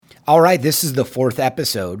All right, this is the fourth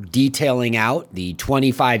episode detailing out the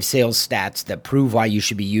 25 sales stats that prove why you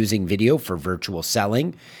should be using video for virtual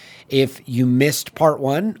selling. If you missed part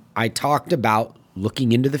one, I talked about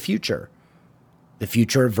looking into the future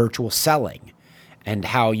of virtual selling, and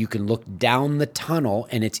how you can look down the tunnel,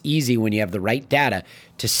 and it's easy when you have the right data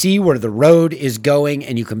to see where the road is going,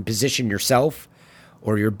 and you can position yourself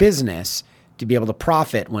or your business to be able to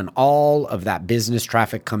profit when all of that business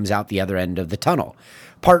traffic comes out the other end of the tunnel.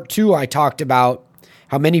 Part two, I talked about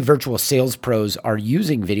how many virtual sales pros are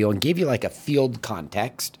using video and gave you like a field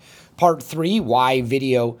context. Part three, why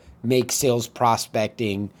video makes sales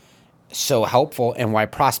prospecting so helpful and why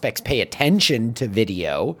prospects pay attention to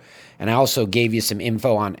video. And I also gave you some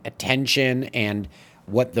info on attention and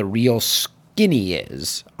what the real skinny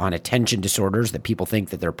is on attention disorders, that people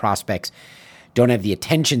think that their prospects don't have the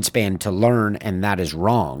attention span to learn, and that is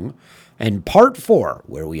wrong. And part four,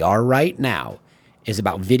 where we are right now, is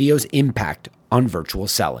about video's impact on virtual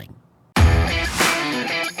selling.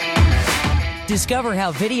 Discover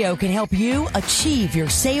how video can help you achieve your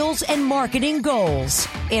sales and marketing goals.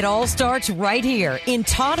 It all starts right here in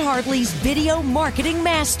Todd Hartley's Video Marketing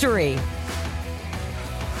Mastery.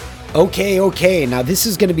 Okay. Now this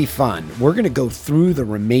is going to be fun. We're going to go through the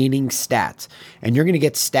remaining stats, and you're going to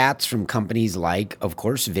get stats from companies like, of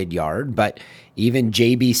course, Vidyard, but even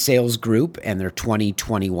JB Sales Group and their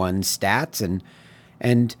 2021 stats.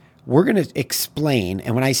 And we're going to explain,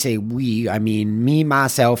 and when I say we, I mean me,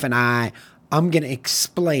 myself, and I'm going to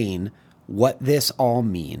explain what this all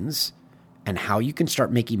means and how you can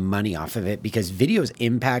start making money off of it, because video's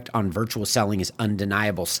impact on virtual selling is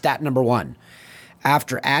undeniable. Stat number one,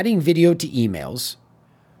 after adding video to emails,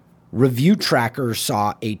 Review Tracker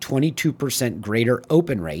saw a 22% greater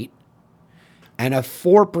open rate and a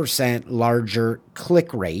 4% larger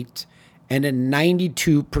click rate and a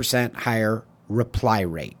 92% higher reply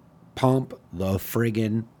rate. Pump the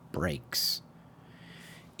friggin' brakes.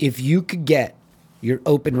 If you could get your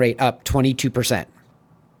open rate up 22%,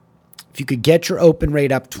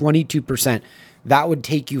 that would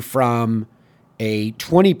take you from a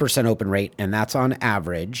 20% open rate, and that's on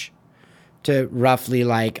average, to roughly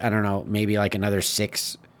like, I don't know, maybe like another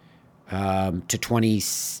 6 to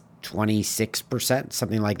 26%,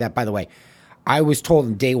 something like that. By the way, I was told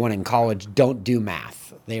in day one in college, don't do math.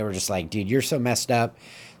 They were just like, dude, you're so messed up.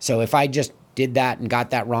 So if I just did that and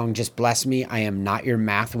got that wrong, just bless me. I am not your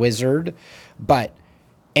math wizard. But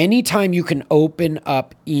anytime you can open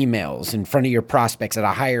up emails in front of your prospects at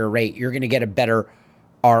a higher rate, you're going to get a better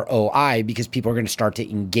ROI, because people are going to start to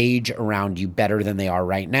engage around you better than they are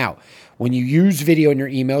right now. When you use video in your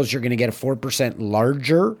emails, you're going to get a 4%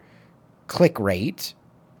 larger click rate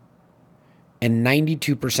and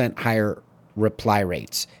 92% higher reply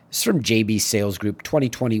rates. This is from JB Sales Group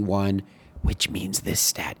 2021, which means this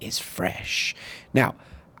stat is fresh. Now,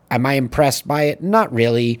 am I impressed by it? Not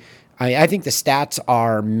really. I think the stats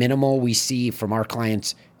are minimal. We see from our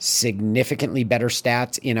clients significantly better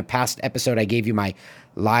stats. In a past episode, I gave you my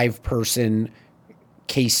live person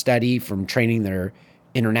case study from training their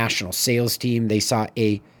international sales team. They saw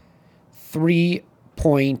a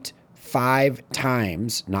 3.5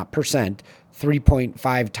 times, not percent,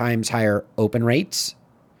 3.5 times higher open rates.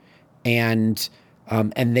 And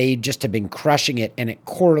they just have been crushing it, and it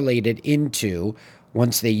correlated into,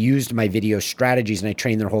 once they used my video strategies and I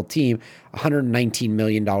trained their whole team, $119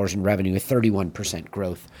 million in revenue, a 31%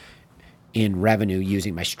 growth in revenue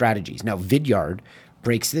using my strategies. Now, Vidyard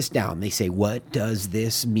breaks this down. They say, what does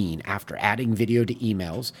this mean after adding video to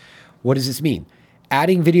emails? What does this mean?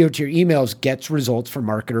 Adding video to your emails gets results for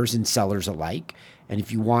marketers and sellers alike. And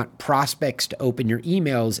if you want prospects to open your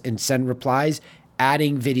emails and send replies,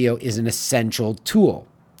 adding video is an essential tool.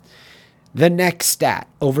 The next stat,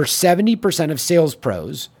 over 70% of sales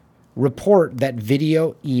pros report that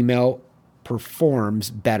video email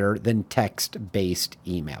performs better than text-based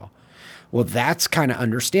email. Well, that's kind of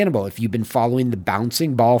understandable. If you've been following the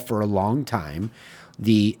bouncing ball for a long time,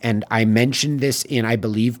 and I mentioned this in, I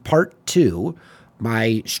believe, part two,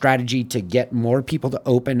 my strategy to get more people to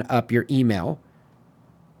open up your email,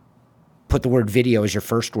 put the word video as your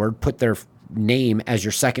first word, put their name as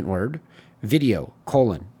your second word, video,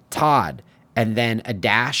 Todd, and then a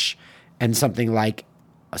dash and something like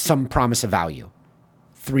some promise of value,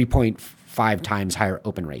 3.5 times higher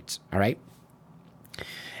open rates. All right.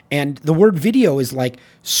 And the word video is like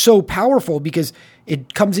so powerful because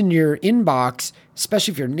it comes in your inbox,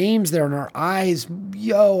 especially if your name's there, and our eyes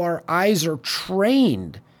are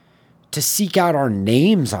trained to seek out our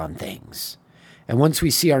names on things. And once we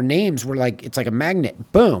see our names, we're like, it's like a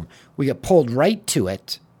magnet. Boom. We get pulled right to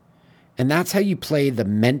it. And that's how you play the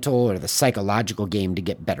mental or the psychological game to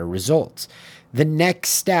get better results. The next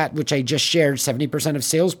stat, which I just shared, 70% of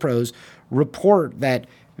sales pros report that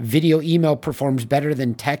video email performs better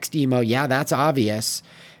than text email. Yeah, that's obvious.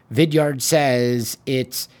 Vidyard says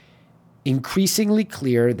it's increasingly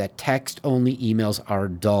clear that text-only emails are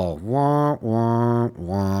dull. Wah, wah,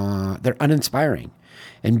 wah. They're uninspiring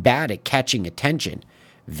and bad at catching attention.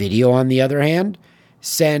 Video, on the other hand,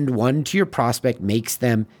 send one to your prospect, makes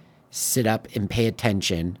them sit up and pay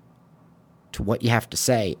attention to what you have to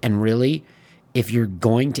say. And really, if you're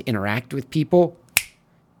going to interact with people,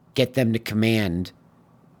 get them to command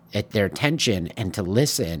at their attention and to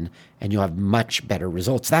listen, and you'll have much better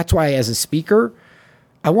results. That's why as a speaker,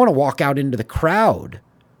 I want to walk out into the crowd.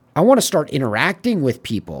 I want to start interacting with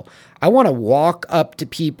people. I want to walk up to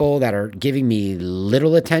people that are giving me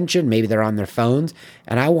little attention. Maybe they're on their phones,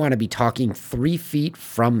 and I want to be talking 3 feet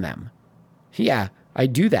from them. Yeah, I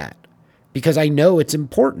do that because I know it's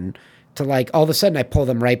important to, like, all of a sudden I pull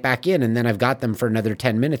them right back in, and then I've got them for another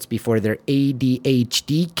 10 minutes before their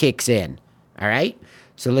ADHD kicks in. All right?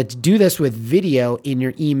 So let's do this with video in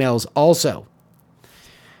your emails also.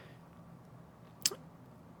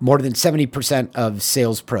 More than 70% of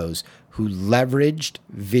sales pros who leveraged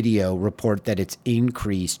video report that it's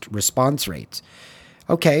increased response rates.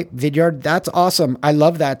 Okay, Vidyard, that's awesome. I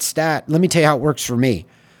love that stat. Let me tell you how it works for me.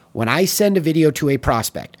 When I send a video to a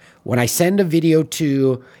prospect, when I send a video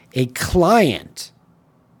to a client,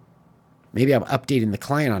 maybe I'm updating the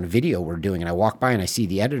client on a video we're doing, and I walk by and I see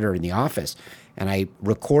the editor in the office, and I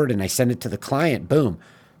record and I send it to the client, boom.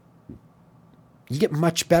 You get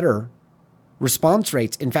much better response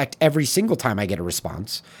rates. In fact, every single time I get a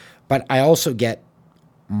response, but I also get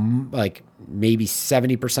like maybe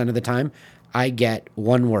 70% of the time, I get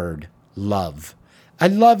one word, love. I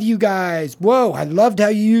love you guys. Whoa, I loved how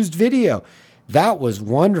you used video. That was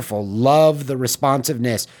wonderful. Love the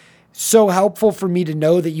responsiveness. So helpful for me to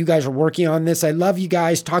know that you guys are working on this. I love you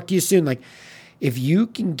guys. Talk to you soon. Like, if you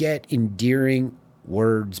can get endearing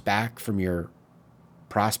words back from your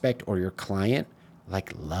prospect or your client,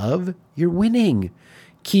 like love, you're winning.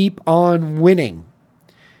 Keep on winning.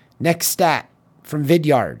 Next stat from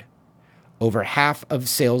Vidyard. Over half of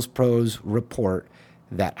sales pros report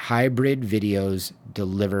that hybrid videos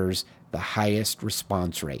delivers the highest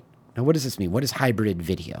response rate. Now, what does this mean? What is hybrid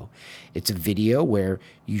video? It's a video where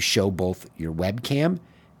you show both your webcam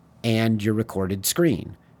and your recorded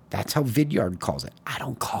screen. That's how Vidyard calls it. I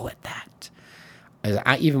don't call it that.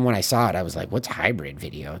 Even when I saw it, I was like, what's hybrid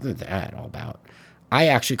video? What's that all about? I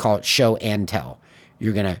actually call it show and tell.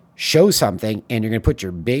 You're going to show something, and you're going to put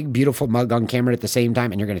your big, beautiful mug on camera at the same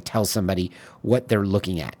time, and you're going to tell somebody what they're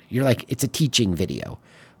looking at. You're like, it's a teaching video,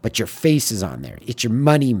 but your face is on there. It's your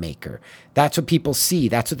money maker. That's what people see.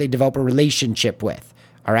 That's what they develop a relationship with.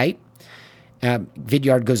 All right?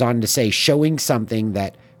 Vidyard goes on to say, showing something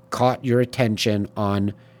that caught your attention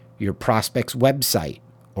on your prospect's website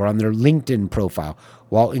or on their LinkedIn profile,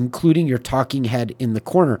 while including your talking head in the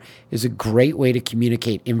corner, is a great way to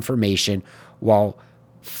communicate information while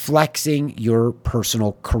flexing your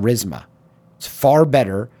personal charisma. It's far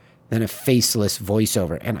better than a faceless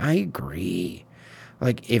voiceover. And I agree.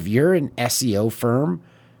 Like, if you're an SEO firm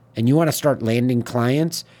and you want to start landing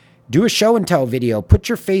clients, do a show and tell video, put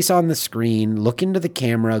your face on the screen, look into the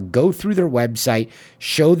camera, go through their website,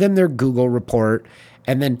 show them their Google report,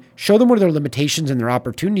 and then show them where their limitations and their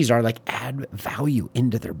opportunities are, like add value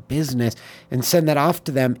into their business and send that off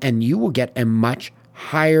to them. And you will get a much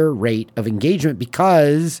higher rate of engagement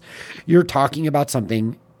because you're talking about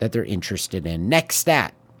something that they're interested in. Next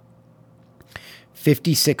stat,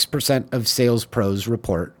 56% of sales pros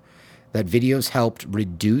report that videos helped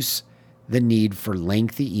reduce the need for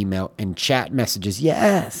lengthy email and chat messages.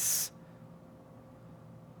 Yes.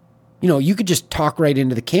 You know, you could just talk right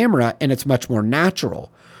into the camera and it's much more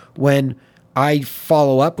natural. When I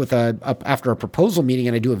follow up with after a proposal meeting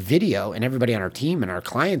and I do a video, and everybody on our team and our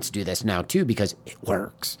clients do this now too because it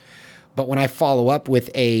works. But when I follow up with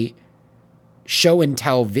a show and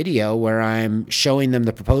tell video where I'm showing them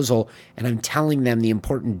the proposal and I'm telling them the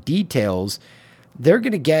important details, they're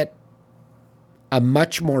going to get a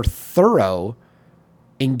much more thorough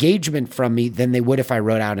engagement from me than they would if I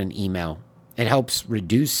wrote out an email. It helps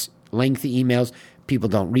reduce lengthy emails. People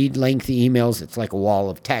don't read lengthy emails. It's like a wall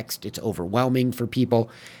of text. It's overwhelming for people.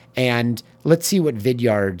 And let's see what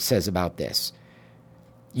Vidyard says about this.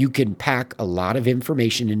 You can pack a lot of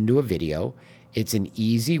information into a video. It's an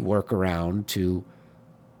easy workaround to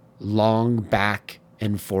long back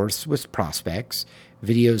and forths with prospects.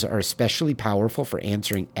 Videos are especially powerful for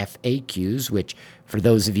answering FAQs, which for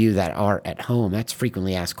those of you that are at home, that's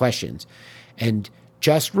frequently asked questions. And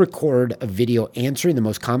Just record a video answering the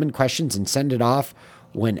most common questions and send it off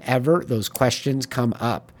whenever those questions come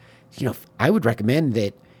up. I would recommend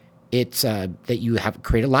that that you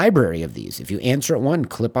create a library of these. If you answer it one,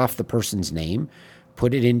 clip off the person's name,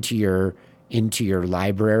 put it into your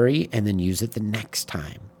library, and then use it the next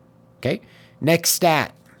time. Okay? Next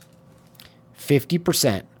stat.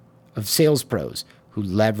 50% of sales pros who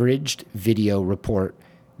leveraged video report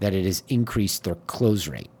that it has increased their close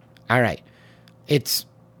rate. All right. If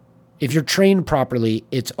you're trained properly,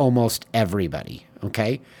 it's almost everybody,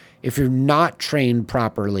 okay? If you're not trained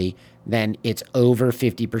properly, then it's over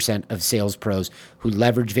 50% of sales pros who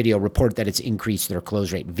leverage video report that it's increased their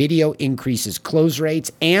close rate. Video increases close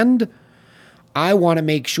rates, and I want to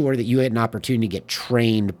make sure that you get an opportunity to get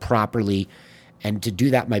trained properly. And to do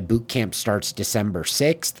that, my boot camp starts December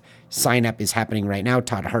 6th. Sign up is happening right now.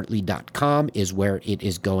 ToddHartley.com is where it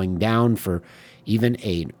is going down for even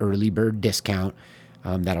an early bird discount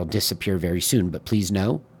that'll disappear very soon. But please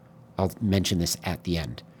know, I'll mention this at the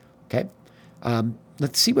end. Okay?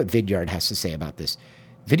 Let's see what Vidyard has to say about this.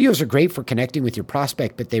 Videos are great for connecting with your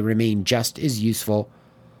prospect, but they remain just as useful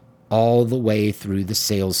all the way through the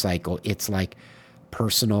sales cycle. It's like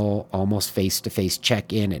personal, almost face-to-face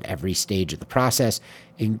check-in at every stage of the process,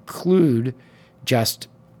 instead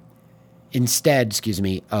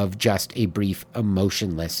of just a brief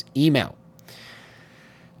emotionless email.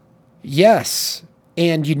 Yes,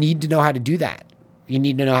 and you need to know how to do that. You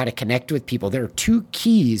need to know how to connect with people. There are 2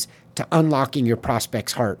 keys to unlocking your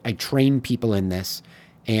prospect's heart. I train people in this,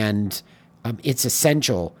 and it's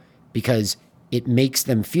essential because it makes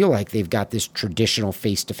them feel like they've got this traditional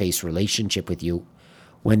face-to-face relationship with you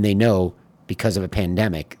when they know because of a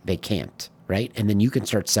pandemic they can't, right? And then you can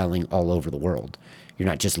start selling all over the world. You're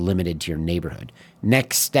not just limited to your neighborhood.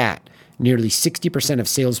 Next stat, nearly 60% of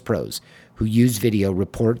sales pros who use video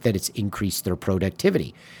report that it's increased their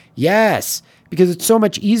productivity. Yes, because it's so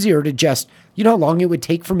much easier to just, you know how long it would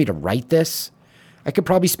take for me to write this? I could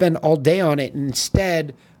probably spend all day on it. And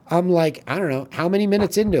instead, I'm like, I don't know, how many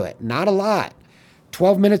minutes into it? Not a lot.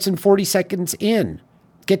 12 minutes and 40 seconds in.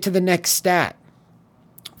 Get to the next stat.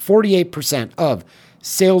 48% of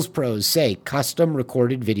sales pros say custom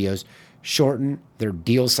recorded videos shorten their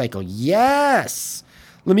deal cycle. Yes!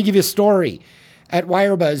 Let me give you a story. At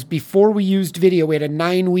Wirebuzz, before we used video, we had a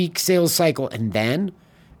 9-week sales cycle. And then,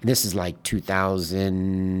 and this is like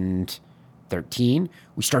 2013,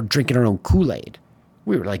 we started drinking our own Kool-Aid.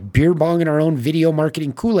 We were like beer bonging our own video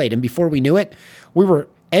marketing Kool-Aid. And before we knew it, we were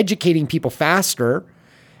educating people faster,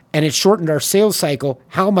 and it shortened our sales cycle.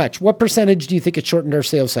 How much? What percentage do you think it shortened our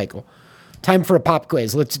sales cycle? Time for a pop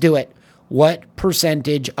quiz. Let's do it. What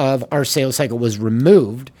percentage of our sales cycle was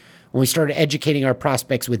removed when we started educating our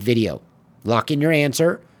prospects with video? Lock in your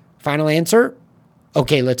answer. Final answer?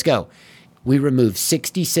 Okay, let's go. We removed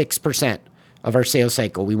 66% of our sales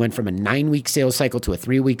cycle. We went from a 9-week sales cycle to a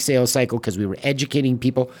 3-week sales cycle because we were educating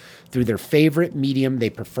people through their favorite medium they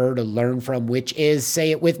prefer to learn from, which is, say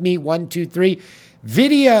it with me, 1, 2, 3,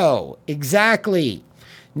 video. Exactly.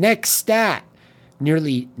 Next stat.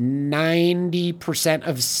 Nearly 90%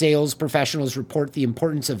 of sales professionals report the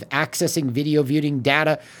importance of accessing video viewing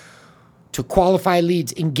data to qualify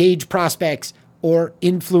leads, engage prospects, or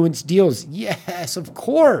influence deals. Yes, of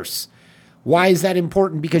course. Why is that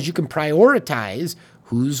important? Because you can prioritize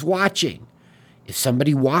who's watching. If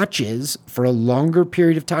somebody watches for a longer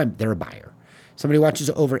period of time, they're a buyer. Somebody watches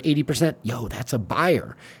over 80%, that's a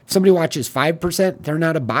buyer. If somebody watches 5%, they're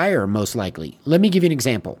not a buyer, most likely. Let me give you an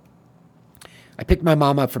example. I picked my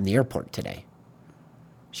mom up from the airport today.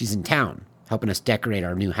 She's in town helping us decorate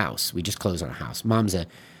our new house. We just closed on a house. Mom's a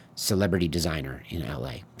celebrity designer in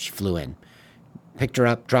LA. She flew in, picked her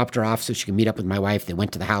up, dropped her off so she could meet up with my wife. They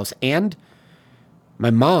went to the house, and my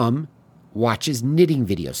mom watches knitting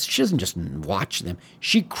videos. She doesn't just watch them.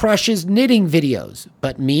 She crushes knitting videos.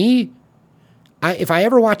 But me, if I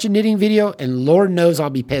ever watch a knitting video, and Lord knows I'll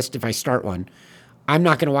be pissed if I start one, I'm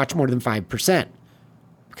not going to watch more than 5%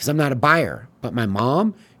 because I'm not a buyer. But my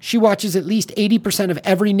mom, she watches at least 80% of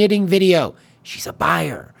every knitting video. She's a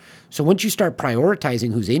buyer. So once you start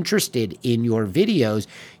prioritizing who's interested in your videos,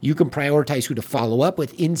 you can prioritize who to follow up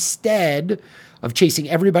with instead of chasing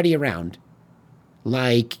everybody around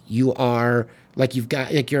like you're a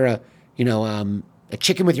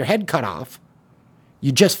chicken with your head cut off.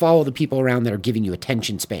 You just follow the people around that are giving you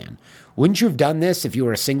attention span. Wouldn't you have done this if you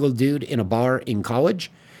were a single dude in a bar in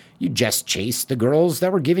college? You just chased the girls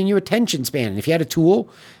that were giving you attention span. And if you had a tool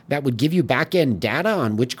that would give you back-end data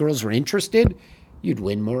on which girls were interested, you'd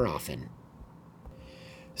win more often.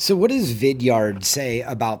 So what does Vidyard say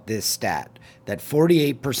about this stat? That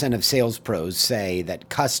 48% of sales pros say that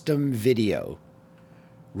custom video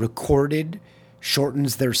recorded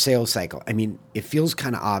shortens their sales cycle. I mean, it feels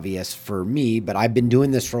kind of obvious for me, but I've been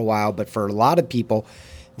doing this for a while. But for a lot of people,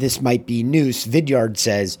 this might be news. Vidyard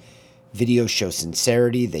says videos show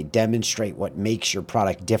sincerity. They demonstrate what makes your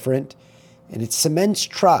product different, and it cements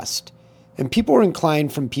trust. And people are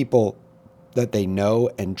inclined from people that they know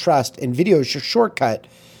and trust, and video is your shortcut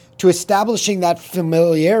to establishing that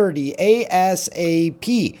familiarity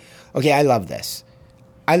ASAP. Okay, I love this.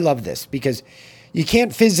 I love this because you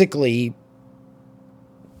can't physically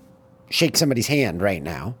shake somebody's hand right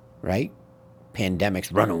now, right?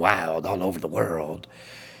 Pandemic's running wild all over the world.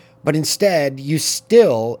 But instead, you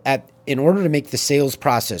still, in order to make the sales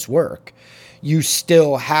process work, you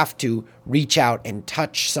still have to reach out and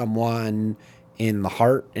touch someone in the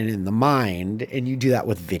heart and in the mind, and you do that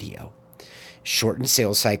with video. Shortens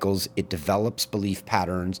sales cycles, it develops belief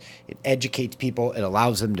patterns, it educates people, it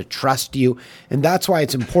allows them to trust you, and that's why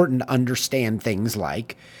it's important to understand things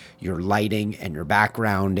like your lighting and your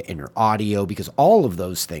background and your audio, because all of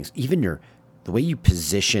those things, even the way you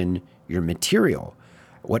position your material,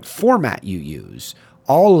 what format you use,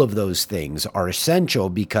 all of those things are essential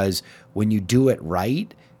because when you do it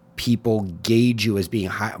right, people gauge you as being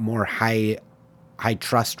high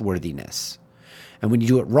trustworthiness. And when you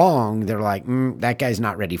do it wrong, they're like, that guy's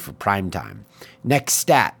not ready for prime time. Next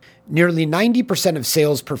stat. Nearly 90% of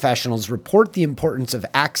sales professionals report the importance of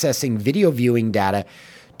accessing video viewing data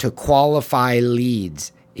to qualify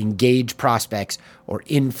leads, engage prospects, or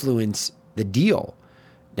influence the deal.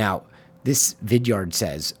 Now, this Vidyard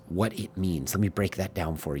says what it means. Let me break that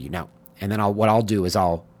down for you now. And then what I'll do is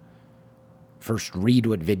I'll first read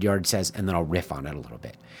what Vidyard says, and then I'll riff on it a little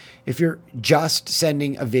bit. If you're just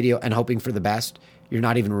sending a video and hoping for the best, you're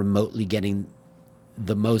not even remotely getting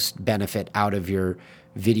the most benefit out of your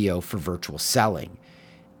video for virtual selling.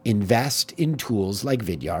 Invest in tools like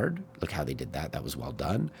Vidyard. Look how they did that. That was well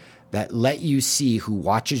done. That let you see who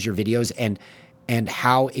watches your videos and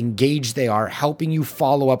how engaged they are, helping you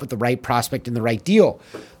follow up with the right prospect and the right deal.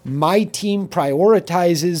 My team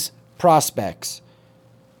prioritizes prospects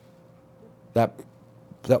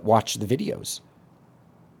that watch the videos.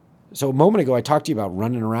 So a moment ago, I talked to you about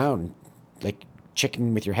running around like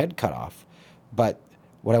chicken with your head cut off. But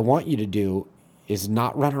what I want you to do is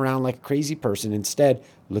not run around like a crazy person. Instead,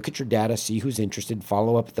 look at your data, see who's interested,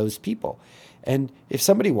 follow up with those people. And if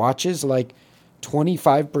somebody watches like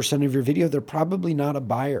 25% of your video, they're probably not a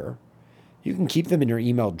buyer. You can keep them in your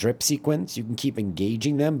email drip sequence. You can keep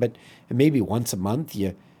engaging them, but maybe once a month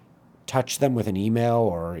you touch them with an email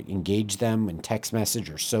or engage them in text message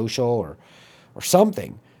or social or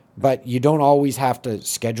something. But you don't always have to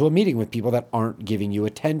schedule a meeting with people that aren't giving you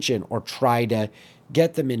attention or try to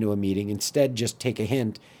get them into a meeting. Instead, just take a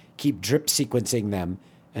hint, keep drip sequencing them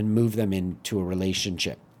and move them into a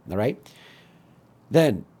relationship. All right?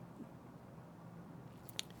 Then,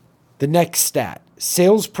 the next stat,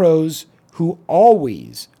 sales pros who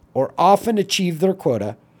always or often achieve their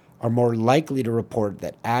quota are more likely to report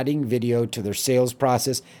that adding video to their sales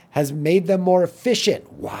process has made them more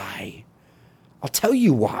efficient. Why? I'll tell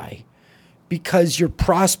you why. Because your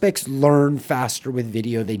prospects learn faster with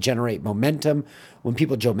video. They generate momentum. When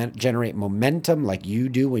people generate momentum like you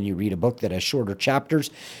do when you read a book that has shorter chapters,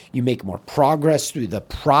 you make more progress through the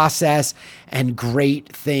process and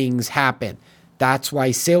great things happen. That's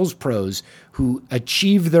why sales pros who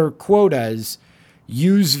achieve their quotas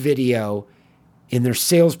use video in their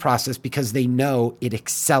sales process because they know it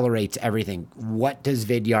accelerates everything. What does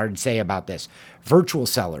Vidyard say about this? Virtual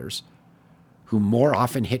sellers who more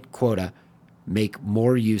often hit quota make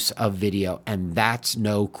more use of video, and that's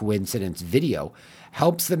no coincidence. Video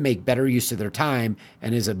helps them make better use of their time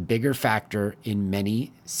and is a bigger factor in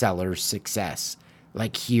many sellers' success.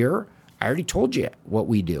 Like here, I already told you what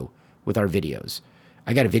we do with our videos.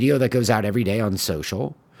 I got a video that goes out every day on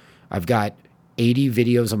social. I've got 80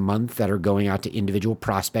 videos a month that are going out to individual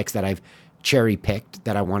prospects that I've cherry-picked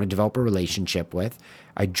that I want to develop a relationship with.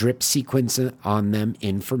 I drip sequence on them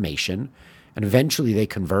information, and eventually they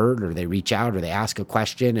convert or they reach out or they ask a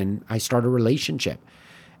question, and I start a relationship.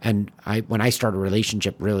 And when I start a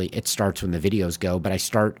relationship, really, it starts when the videos go, but I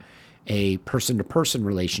start a person-to-person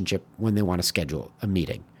relationship when they want to schedule a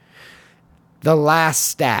meeting. The last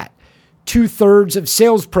stat, 2/3 of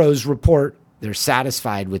sales pros report they're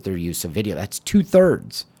satisfied with their use of video. That's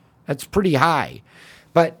 2/3. That's pretty high.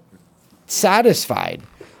 But satisfied,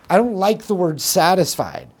 I don't like the word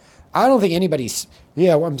satisfied. I don't think anybody's,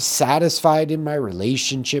 I'm satisfied in my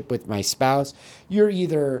relationship with my spouse. You're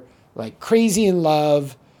either like crazy in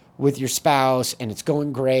love with your spouse and it's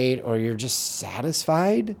going great, or you're just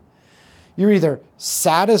satisfied. You're either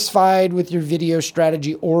satisfied with your video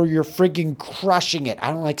strategy or you're freaking crushing it. I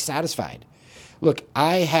don't like satisfied. Look,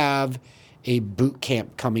 I have a boot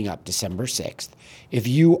camp coming up December 6th. If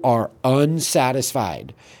you are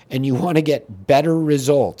unsatisfied and you want to get better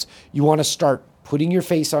results, you want to start putting your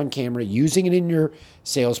face on camera, using it in your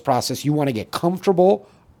sales process, you want to get comfortable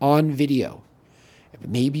on video.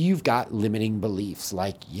 Maybe you've got limiting beliefs,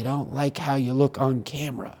 like you don't like how you look on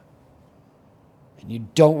camera. And you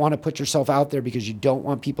don't want to put yourself out there because you don't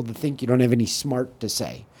want people to think you don't have any smart to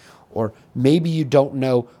say. Or maybe you don't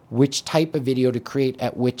know which type of video to create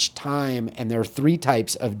at which time. And there are 3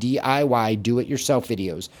 types of DIY, do-it-yourself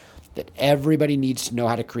videos that everybody needs to know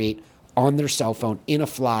how to create on their cell phone in a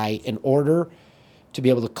fly in order to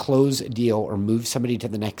be able to close a deal or move somebody to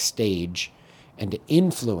the next stage and to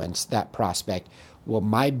influence that prospect. Well,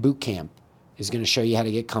 my boot camp is going to show you how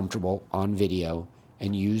to get comfortable on video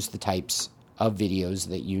and use the types of videos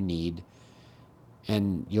that you need.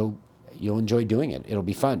 And you'll enjoy doing it. It'll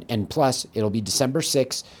be fun. And plus, it'll be December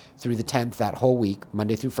 6th through the 10th, that whole week,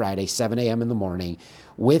 Monday through Friday, 7 a.m. in the morning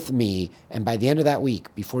with me. And by the end of that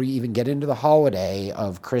week, before you even get into the holiday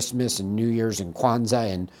of Christmas and New Year's and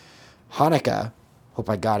Kwanzaa and Hanukkah,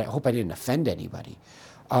 hope I got it. Hope I didn't offend anybody.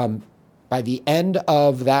 By the end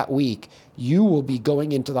of that week, you will be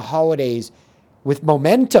going into the holidays with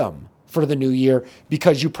momentum for the new year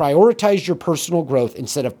because you prioritized your personal growth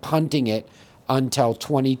instead of punting it until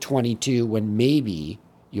 2022 when maybe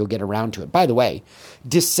you'll get around to it. By the way,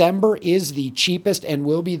 December is the cheapest and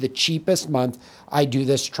will be the cheapest month I do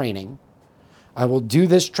this training. I will do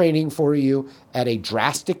this training for you at a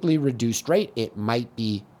drastically reduced rate. It might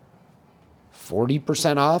be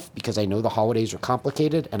 40% off because I know the holidays are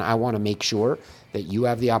complicated and I want to make sure that you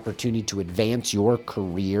have the opportunity to advance your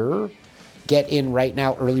career. Get in right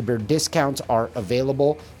now. Early bird discounts are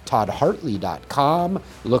available. ToddHartley.com.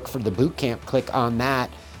 Look for the boot camp. Click on that,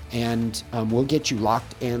 and we'll get you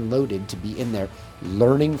locked and loaded to be in there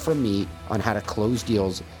learning from me on how to close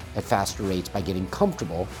deals at faster rates by getting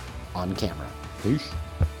comfortable on camera. Peace.